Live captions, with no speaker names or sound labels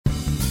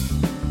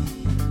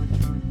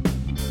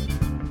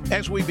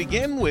As we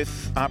begin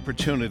with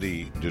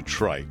Opportunity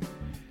Detroit,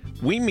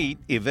 we meet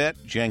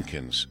Yvette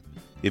Jenkins.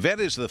 Yvette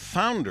is the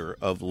founder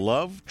of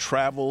Love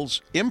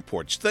Travels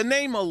Imports. The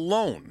name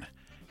alone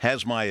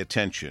has my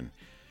attention.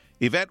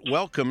 Yvette,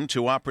 welcome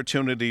to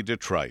Opportunity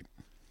Detroit.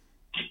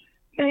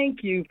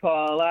 Thank you,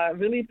 Paul. I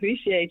really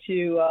appreciate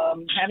you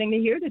having me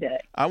here today.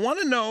 I want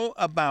to know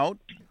about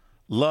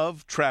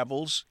Love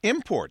Travels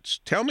Imports.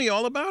 Tell me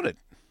all about it.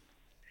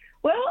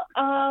 Well,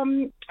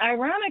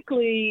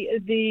 ironically,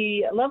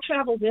 the Love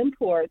Travels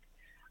Imports,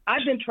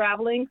 I've been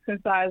traveling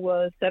since I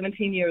was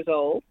 17 years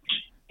old,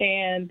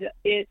 and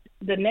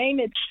the name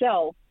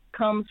itself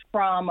comes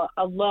from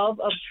a love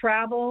of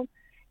travel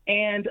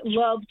and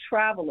love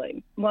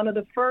traveling. One of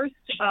the first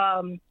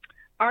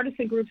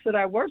artisan groups that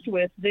I worked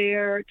with,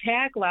 their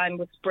tagline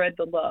was spread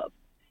the love.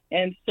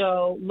 And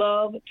so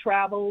love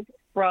travels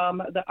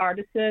from the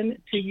artisan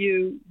to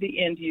you,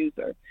 the end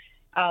user.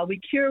 We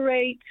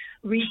curate,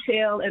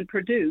 retail, and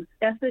produce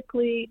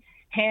ethically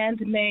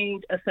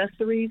handmade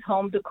accessories,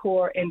 home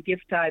decor, and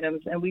gift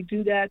items, and we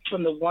do that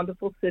from the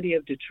wonderful city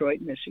of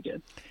Detroit,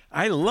 Michigan.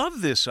 I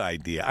love this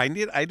idea. I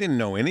didn't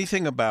know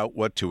anything about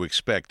what to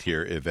expect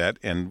here, Yvette,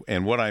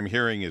 and what I'm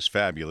hearing is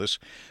fabulous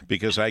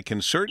because I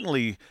can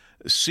certainly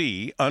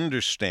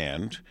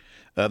understand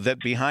that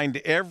behind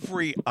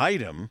every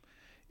item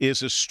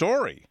is a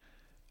story.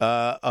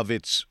 Of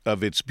its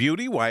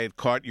beauty, why it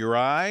caught your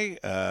eye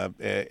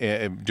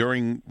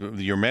during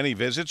your many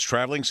visits,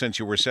 traveling since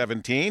you were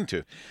 17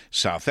 to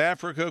South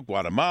Africa,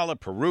 Guatemala,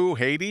 Peru,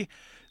 Haiti.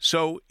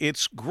 So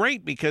it's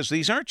great because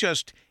these aren't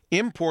just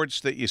imports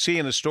that you see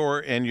in a store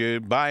and you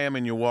buy them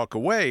and you walk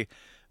away.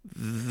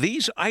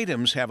 These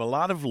items have a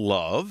lot of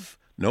love,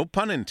 no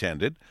pun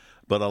intended,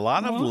 but a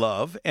lot of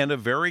love and a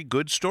very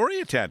good story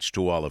attached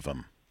to all of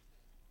them.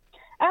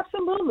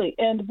 Absolutely.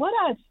 And what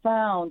I've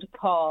found,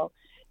 Paul,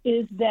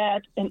 is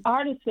that an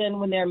artisan,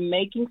 when they're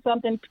making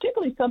something,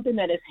 particularly something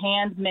that is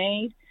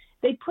handmade,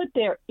 they put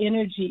their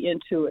energy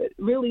into it,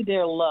 really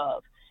their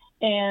love.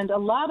 And a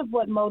lot of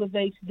what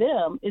motivates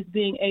them is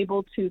being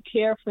able to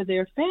care for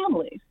their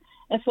families.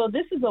 And so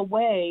this is a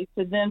way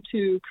for them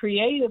to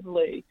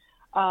creatively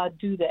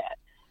do that.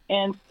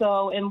 And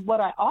what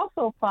I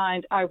also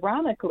find,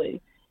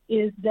 ironically,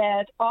 is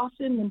that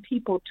often when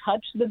people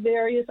touch the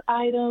various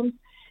items,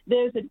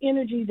 there's an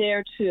energy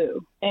there,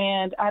 too.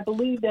 And I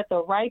believe that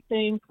the right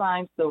thing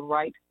finds the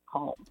right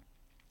home.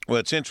 Well,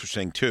 it's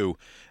interesting, too,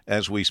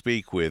 as we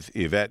speak with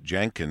Yvette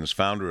Jenkins,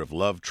 founder of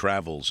Love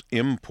Travels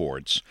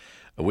Imports,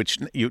 which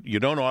you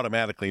don't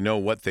automatically know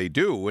what they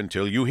do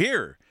until you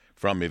hear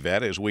from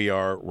Yvette, as we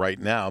are right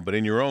now. But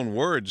in your own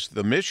words,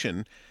 the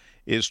mission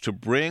is to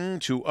bring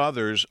to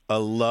others a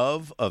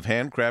love of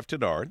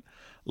handcrafted art,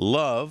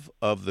 love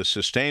of the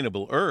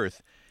sustainable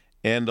earth,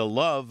 and a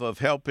love of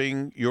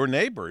helping your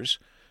neighbors,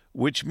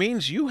 which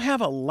means you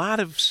have a lot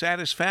of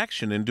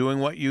satisfaction in doing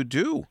what you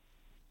do.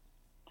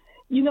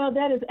 You know,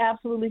 that is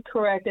absolutely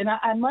correct. And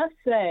I must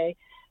say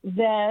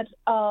that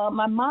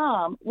my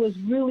mom was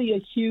really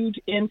a huge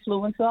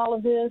influence in all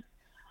of this.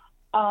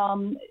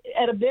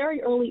 At a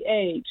very early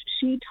age,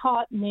 she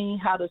taught me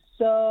how to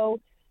sew,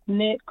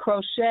 knit,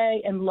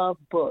 crochet, and love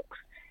books.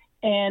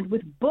 And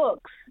with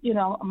books, you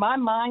know, my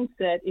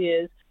mindset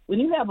is when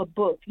you have a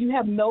book, you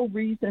have no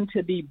reason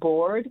to be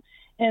bored.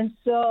 And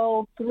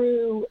so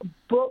through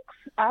books,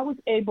 I was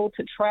able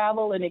to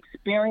travel and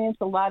experience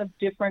a lot of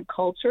different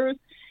cultures.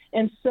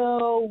 And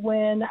so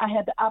when I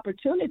had the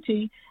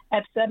opportunity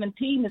at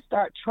 17 to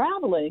start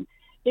traveling,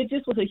 it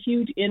just was a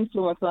huge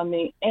influence on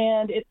me.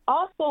 And it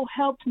also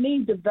helped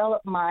me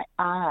develop my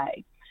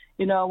eye.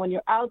 You know, when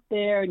you're out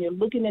there and you're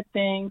looking at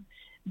things,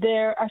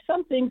 there are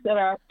some things that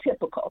are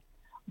typical.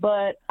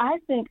 But I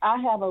think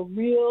I have a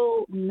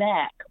real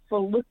knack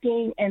for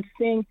looking and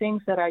seeing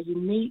things that are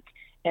unique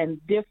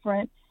and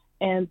different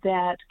and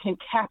that can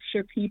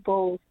capture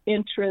people's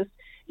interest,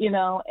 you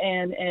know,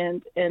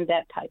 and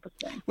that type of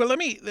thing. Well,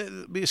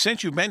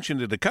 since you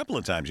mentioned it a couple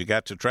of times, you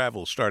got to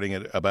travel starting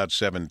at about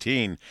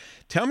 17.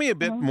 Tell me a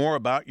bit more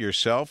about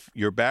yourself,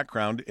 your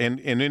background, and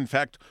in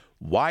fact,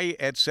 why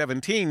at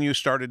 17 you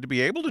started to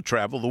be able to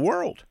travel the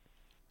world.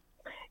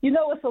 You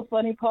know what's so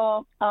funny,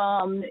 Paul?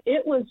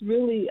 It was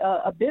really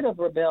a bit of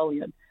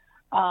rebellion.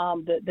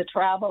 The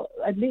travel,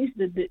 at least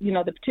the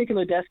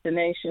particular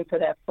destination for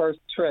that first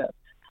trip.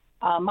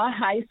 My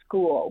high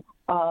school,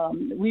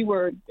 we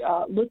were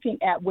looking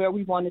at where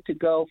we wanted to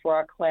go for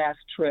our class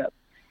trip,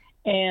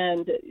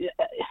 and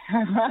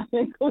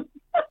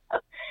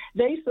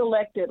they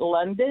selected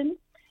London,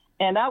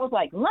 and I was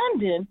like,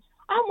 London?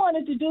 I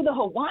wanted to do the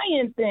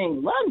Hawaiian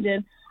thing.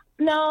 London?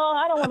 No,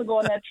 I don't want to go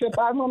on that trip.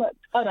 I want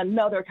on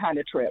another kind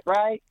of trip,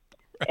 right?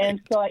 And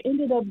so I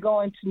ended up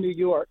going to New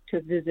York to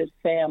visit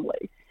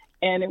family.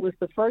 And it was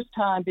the first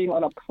time being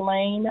on a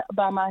plane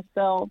by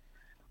myself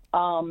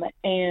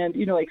and,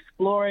 you know,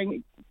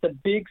 exploring the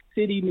big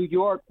city, New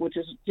York, which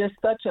is just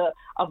such a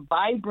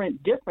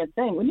vibrant, different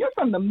thing. When you're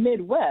from the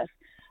Midwest,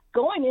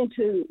 going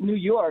into New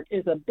York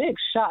is a big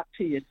shock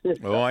to your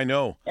system. Oh, I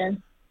know.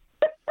 And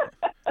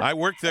I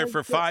worked there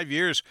for 5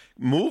 years,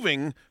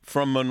 moving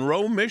from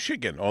Monroe,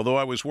 Michigan. Although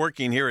I was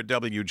working here at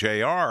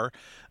WJR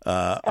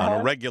on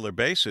a regular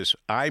basis,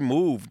 I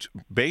moved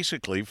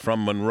basically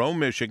from Monroe,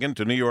 Michigan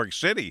to New York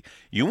City.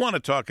 You want to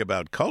talk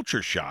about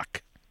culture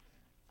shock.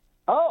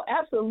 Oh,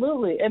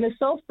 absolutely. And it's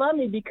so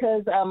funny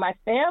because my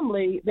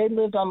family, they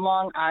lived on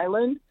Long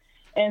Island.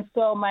 And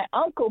so my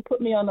uncle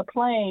put me on the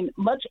plane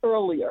much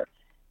earlier.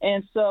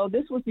 And so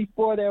this was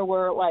before there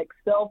were like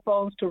cell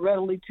phones to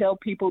readily tell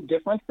people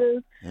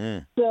differences.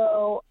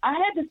 So I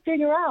had to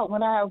figure out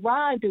when I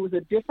arrived, it was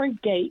a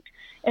different gate.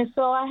 And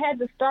so I had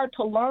to start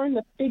to learn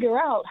to figure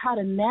out how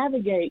to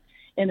navigate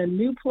in a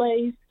new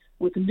place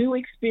with new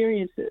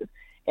experiences.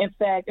 In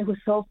fact, it was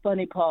so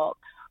funny, Paul.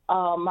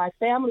 My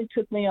family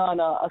took me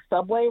on a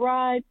subway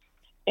ride.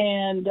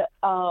 And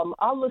all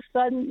of a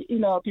sudden, you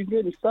know, if you've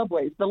ridden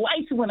subways, the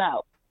lights went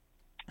out.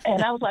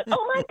 And I was like,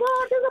 oh, my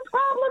God, there's a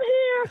problem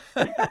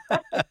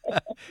here.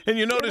 And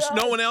you noticed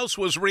no one else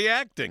was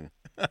reacting.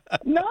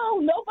 No,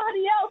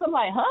 nobody else. I'm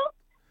like, huh?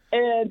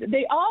 And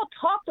they all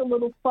talked a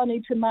little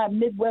funny to my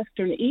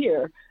Midwestern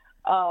ear.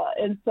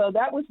 And so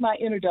that was my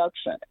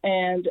introduction.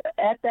 And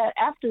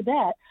after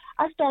that,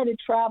 I started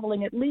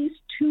traveling at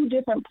least 2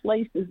 different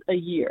places a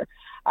year.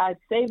 I'd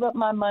save up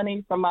my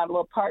money from my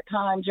little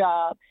part-time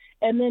job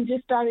and then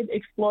just started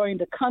exploring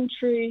the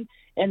country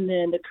and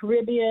then the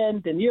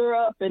Caribbean, then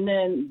Europe, and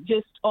then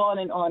just on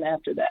and on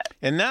after that.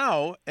 And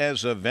now,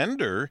 as a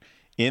vendor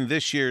in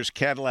this year's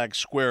Cadillac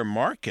Square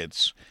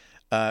Markets,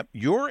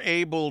 you're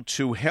able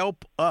to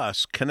help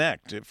us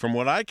connect. From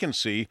what I can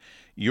see,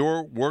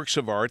 your works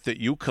of art that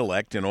you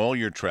collect in all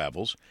your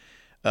travels,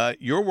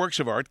 your works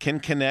of art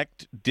can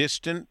connect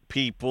distant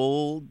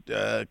people,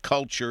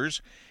 cultures,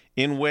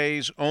 in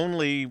ways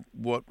only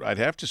what I'd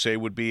have to say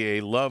would be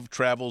a Love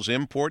Travels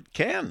import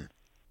can.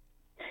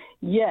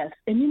 Yes.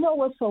 And you know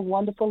what's so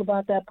wonderful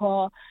about that,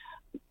 Paul?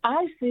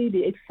 I see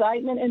the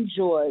excitement and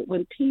joy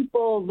when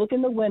people look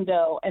in the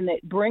window and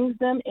it brings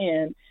them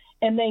in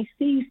and they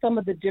see some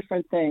of the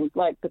different things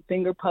like the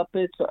finger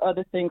puppets or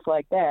other things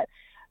like that.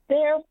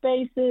 Their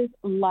faces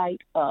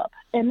light up.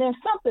 And there's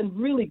something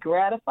really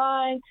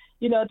gratifying,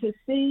 you know, to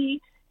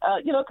see,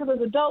 because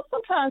as adults,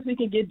 sometimes we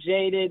can get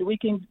jaded. We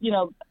can,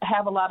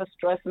 have a lot of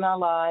stress in our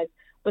lives.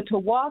 But to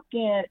walk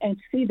in and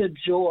see the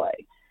joy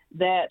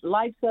that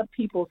lights up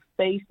people's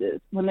faces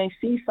when they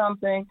see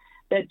something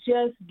that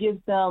just gives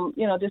them,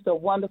 just a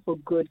wonderful,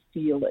 good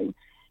feeling.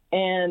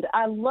 And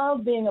I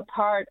love being a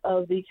part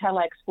of the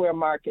Cadillac Square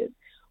Market.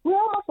 We're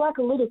almost like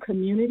a little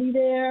community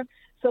there.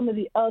 Some of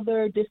the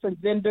other different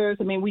vendors,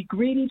 we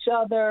greet each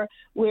other.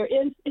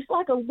 It's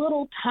like a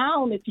little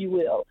town, if you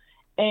will.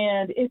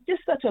 And it's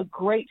just such a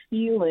great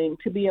feeling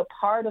to be a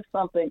part of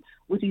something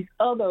with these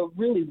other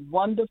really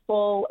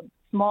wonderful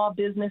small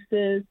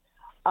businesses,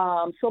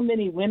 so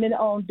many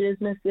women-owned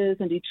businesses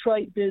and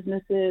Detroit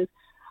businesses.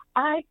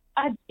 I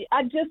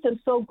just am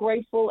so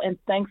grateful and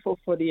thankful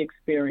for the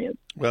experience.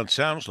 Well, it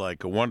sounds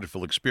like a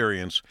wonderful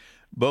experience,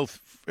 both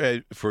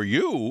for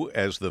you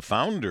as the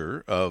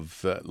founder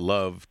of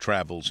Love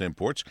Travels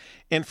Imports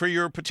and for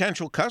your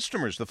potential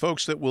customers, the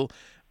folks that will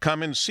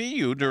come and see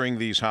you during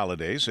these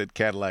holidays at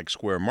Cadillac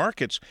Square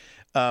Markets.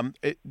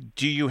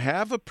 Do you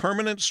have a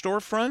permanent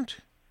storefront?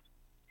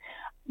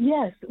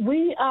 Yes,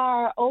 we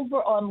are over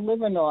on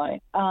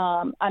Livernois.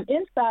 I'm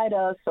inside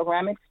a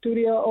ceramic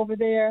studio over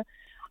there.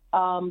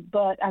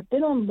 But I've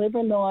been on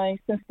Livernois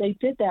since they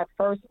did that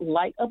first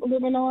Light Up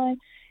Livernois.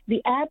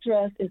 The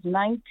address is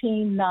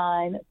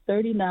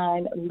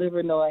 19939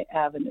 Livernois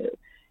Avenue,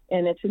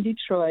 and it's in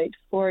Detroit,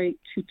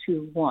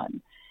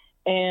 48221.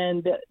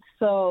 And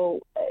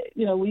so,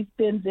 we've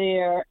been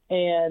there,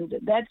 and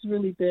that's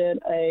really been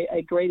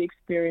a great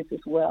experience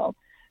as well,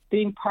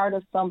 being part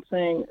of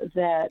something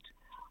that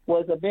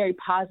was a very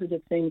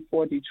positive thing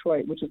for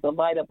Detroit, which is the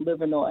Light Up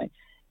Livernois,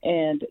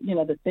 and,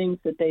 the things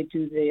that they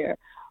do there.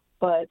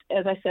 But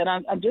as I said,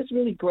 I'm just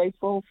really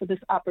grateful for this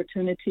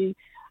opportunity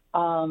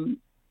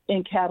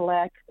in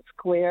Cadillac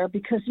Square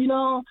because,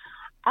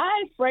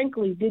 I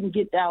frankly didn't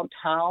get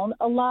downtown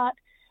a lot.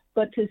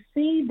 But to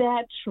see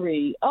that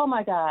tree, oh,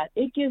 my God,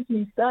 it gives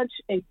me such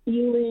a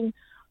feeling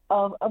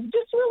of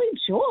just really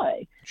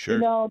joy,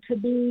 Sure. To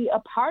be a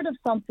part of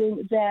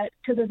something that,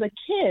 because as a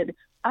kid,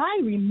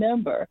 I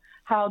remember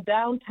how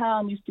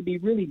downtown used to be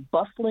really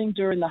bustling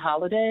during the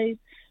holidays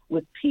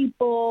with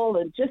people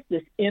and just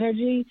this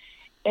energy.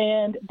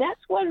 And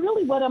that's what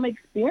I'm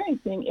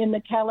experiencing in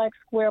the Cadillac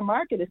Square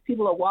Market as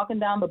people are walking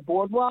down the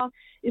boardwalk.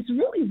 It's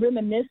really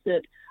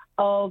reminiscent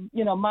of,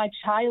 my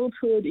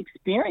childhood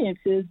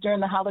experiences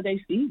during the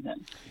holiday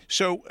season.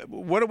 So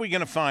what are we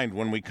going to find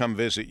when we come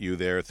visit you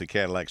there at the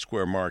Cadillac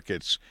Square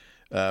Markets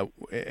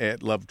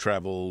at Love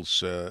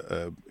Travels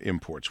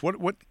Imports?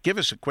 What? Give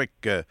us a quick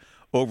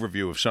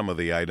overview of some of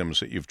the items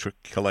that you've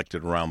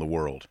collected around the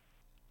world.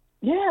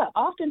 Yeah,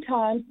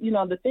 oftentimes,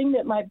 the thing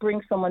that might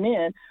bring someone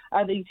in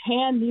are these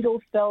hand needle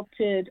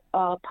felted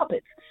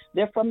puppets.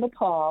 They're from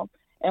Nepal,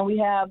 and we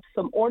have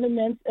some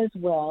ornaments as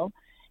well.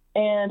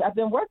 And I've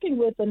been working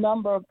with a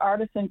number of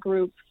artisan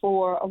groups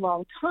for a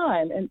long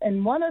time,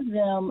 and one of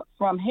them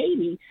from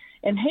Haiti,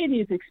 and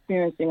Haiti is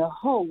experiencing a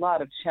whole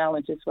lot of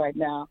challenges right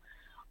now.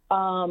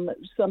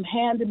 Some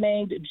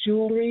handmade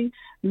jewelry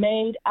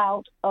made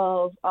out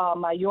of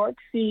Mayork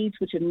seeds,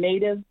 which are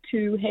native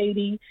to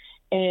Haiti,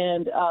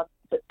 and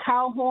the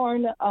cow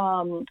horn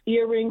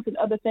earrings and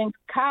other things.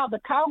 The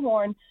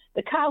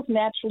cows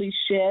naturally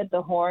shed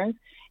the horns,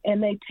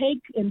 and they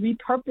take and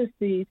repurpose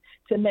these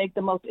to make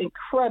the most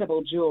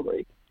incredible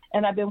jewelry.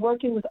 And I've been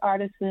working with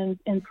artisans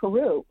in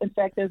Peru. In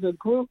fact, there's a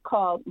group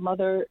called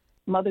Mothers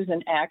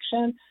in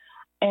Action,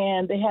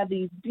 and they have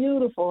these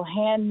beautiful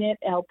hand-knit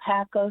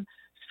alpaca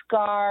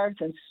scarves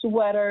and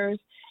sweaters.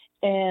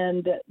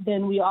 And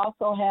then we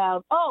also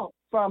have,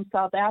 from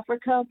South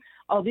Africa,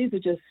 these are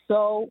just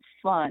so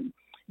fun.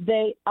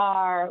 They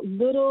are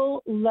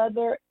little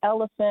leather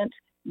elephant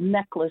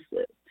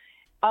necklaces.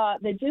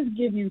 They just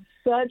give you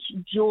such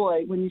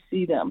joy when you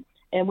see them.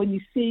 And when you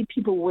see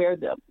people wear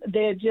them,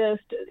 they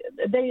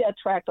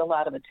attract a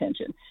lot of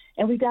attention.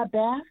 And we got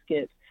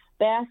baskets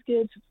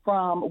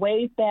from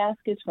wave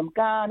baskets from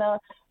Ghana,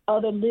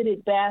 other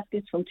lidded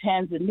baskets from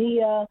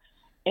Tanzania.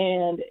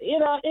 And,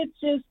 it's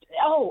just,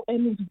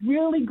 and these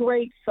really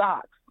great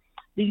socks.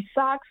 These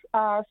socks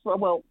are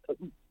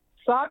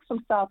socks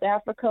from South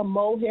Africa,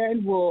 mohair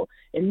and wool.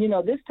 And,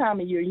 this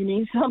time of year, you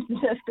need something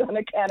that's going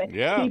to kind of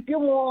keep you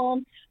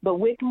warm, but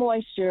wick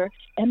moisture.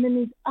 And then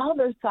these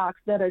other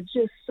socks that are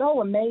just so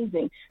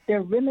amazing.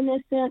 They're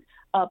reminiscent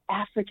of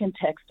African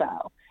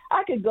textiles.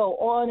 I could go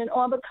on and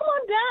on, but come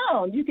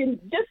on down. You can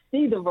just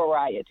see the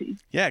variety.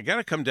 Yeah, got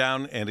to come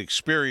down and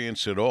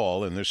experience it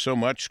all. And there's so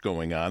much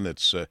going on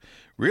that's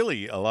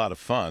really a lot of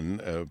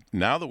fun.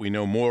 Now that we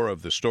know more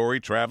of the story,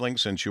 traveling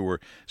since you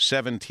were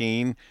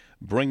 17,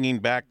 bringing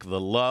back the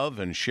love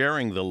and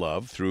sharing the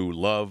love through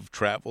Love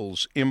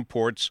Travels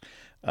Imports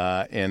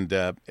and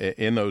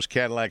in those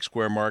Cadillac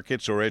Square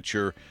markets or at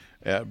your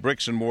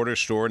bricks and mortar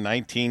store,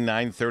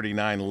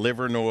 19939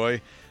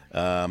 Livernois.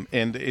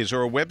 And is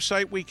there a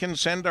website we can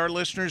send our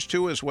listeners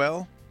to as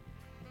well?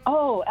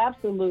 Oh,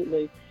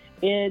 absolutely.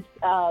 It's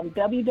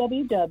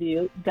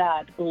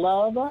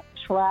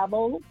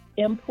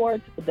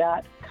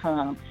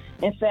www.lovetravelimports.com.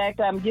 In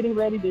fact, I'm getting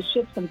ready to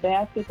ship some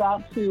baskets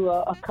out to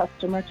a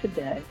customer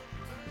today.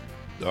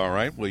 All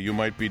right. Well, you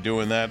might be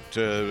doing that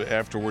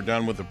after we're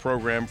done with the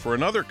program for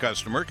another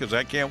customer, because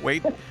I can't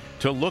wait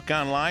to look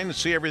online and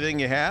see everything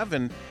you have.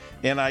 And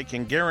I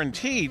can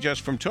guarantee,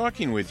 just from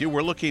talking with you,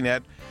 we're looking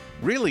at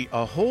really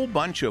a whole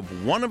bunch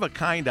of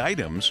one-of-a-kind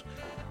items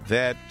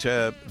that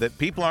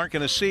people aren't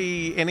going to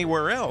see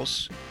anywhere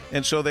else,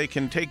 and so they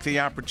can take the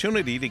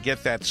opportunity to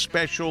get that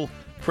special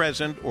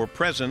present or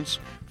presents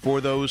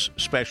for those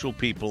special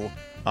people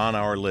on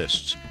our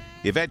lists.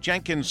 Yvette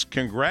Jenkins,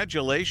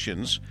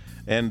 congratulations,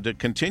 and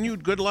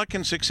continued good luck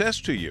and success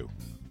to you.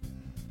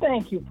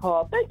 Thank you,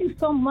 Paul. Thank you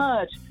so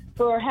much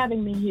for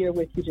having me here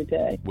with you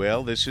today.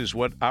 Well, this is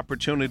what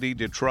Opportunity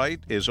Detroit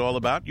is all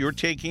about. You're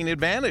taking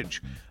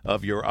advantage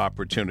of your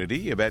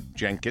opportunity. Yvette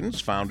Jenkins,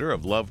 founder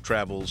of Love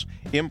Travels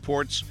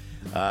Imports.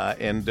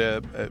 And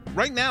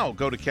right now,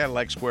 go to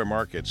Cadillac Square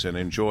Markets and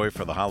enjoy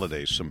for the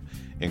holidays some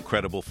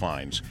incredible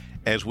finds.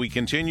 As we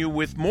continue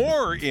with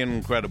more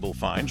incredible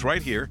finds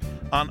right here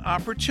on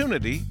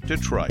Opportunity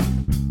Detroit.